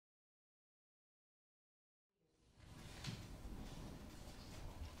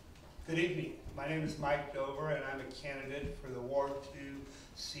Good evening. My name is Mike Dover, and I'm a candidate for the Ward 2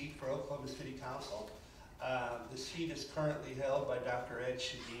 seat for Oklahoma City Council. The seat is currently held by Dr. Ed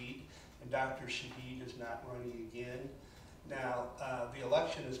Shadid, and Dr. Shadid is not running again. Now, the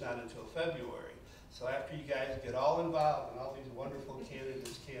election is not until February, so after you guys get all involved in all these wonderful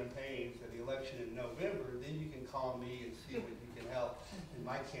candidates' campaigns for the election in November, then you can call me and see what you can help in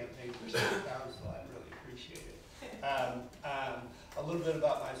my campaign for city council. I'd really appreciate it. A little bit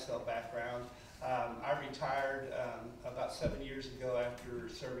about myself, background. I retired about 7 years ago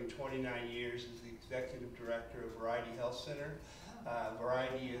after serving 29 years as the executive director of Variety Health Center.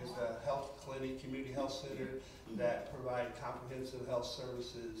 Variety is a health clinic, community health center that provide comprehensive health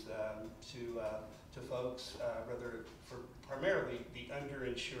services to folks, primarily the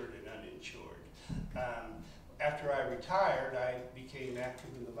underinsured and uninsured. After I retired, I became active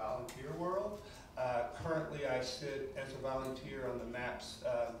in the volunteer world. Currently, I sit as a volunteer on the MAPS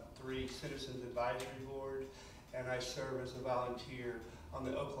 3 Citizens Advisory Board, and I serve as a volunteer on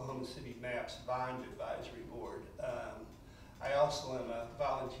the Oklahoma City MAPS Bond Advisory Board. I also am a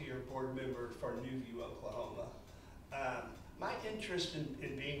volunteer board member for Newview, Oklahoma. My interest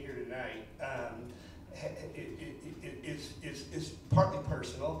in being here tonight is partly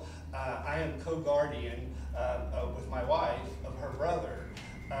personal. I am co-guardian with my wife of her brother,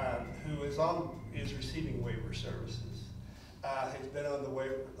 who is receiving waiver services. Has been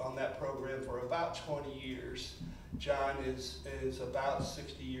on that program for about 20 years. John is about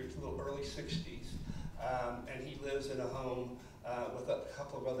 60 years, a little early 60s, and he lives in a home with a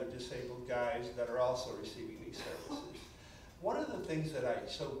couple of other disabled guys that are also receiving these services. One of the things that I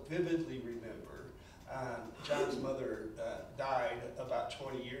so vividly remember, John's mother died about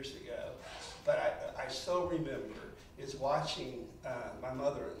 20 years ago, but I so remember is watching my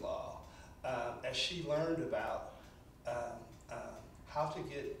mother-in-law as she learned about how to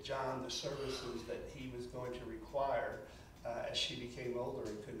get John the services that he was going to require as she became older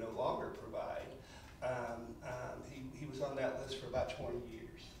and could no longer provide. He was on that list for about 20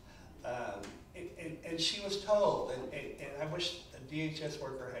 years. And she was told, and I wish a DHS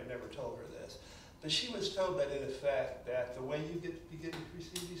worker had never told her this, but she was told that in effect that the way you begin to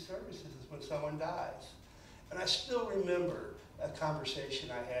receive these services is when someone dies. And I still remember a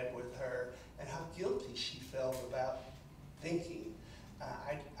conversation I had with her and how guilty she felt about thinking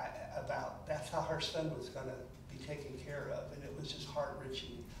about that's how her son was going to be taken care of. And it was just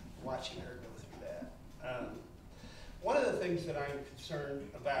heart-wrenching watching her go through that. One of the things that I'm concerned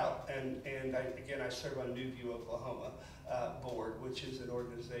about, and again, I serve on Newview, Oklahoma board, which is an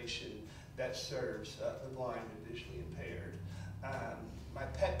organization that serves the blind and visually impaired. My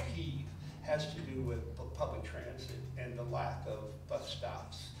pet peeve has to do with public transit and the lack of bus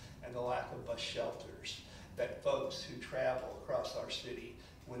stops and the lack of bus shelters that folks who travel across our city,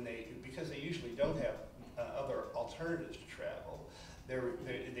 because they usually don't have other alternatives to travel,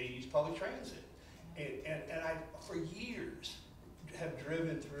 they use public transit. And I, for years, have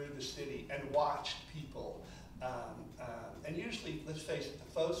driven through the city and watched people, and usually, let's face it,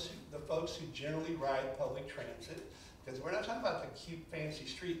 the folks who generally ride public transit, because we're not talking about the cute, fancy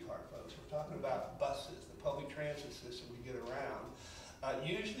streetcar folks, we're talking about buses, the public transit system to get around,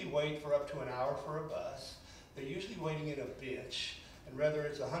 usually wait for up to an hour for a bus. They're usually waiting in a bench, and whether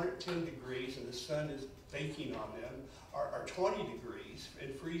it's 110 degrees and the sun is baking on them, or 20 degrees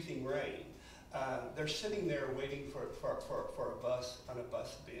in freezing rain, they're sitting there waiting for a bus on a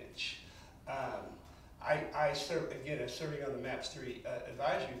bus bench. I serve, again, as serving on the MAPS 3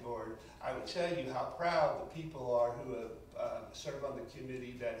 advisory board, I would tell you how proud the people are who have served on the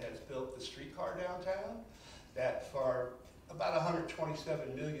committee that has built the streetcar downtown, that for about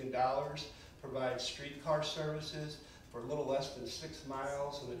 $127 million provides streetcar services for a little less than 6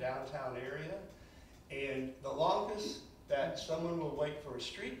 miles in the downtown area. And the longest that someone will wait for a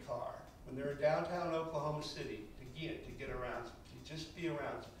streetcar when they're in downtown Oklahoma City to get around, to just be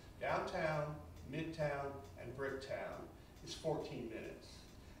around downtown, Midtown, and Bricktown is 14 minutes.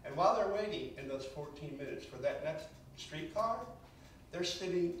 And while they're waiting in those 14 minutes for that next streetcar, they're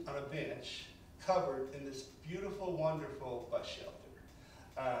sitting on a bench covered in this beautiful, wonderful bus shelter.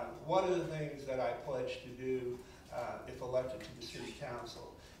 One of the things that I pledge to do if elected to the city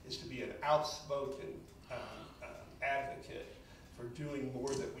council is to be an outspoken advocate for doing more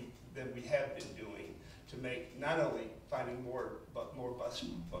than we have been doing to make not only finding more bus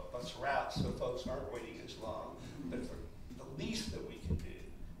routes so folks aren't waiting as long, but for the least that we can do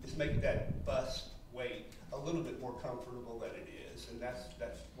is make that bus wait a little bit more comfortable than it is, and that's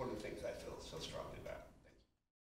one of the things I feel so strongly about.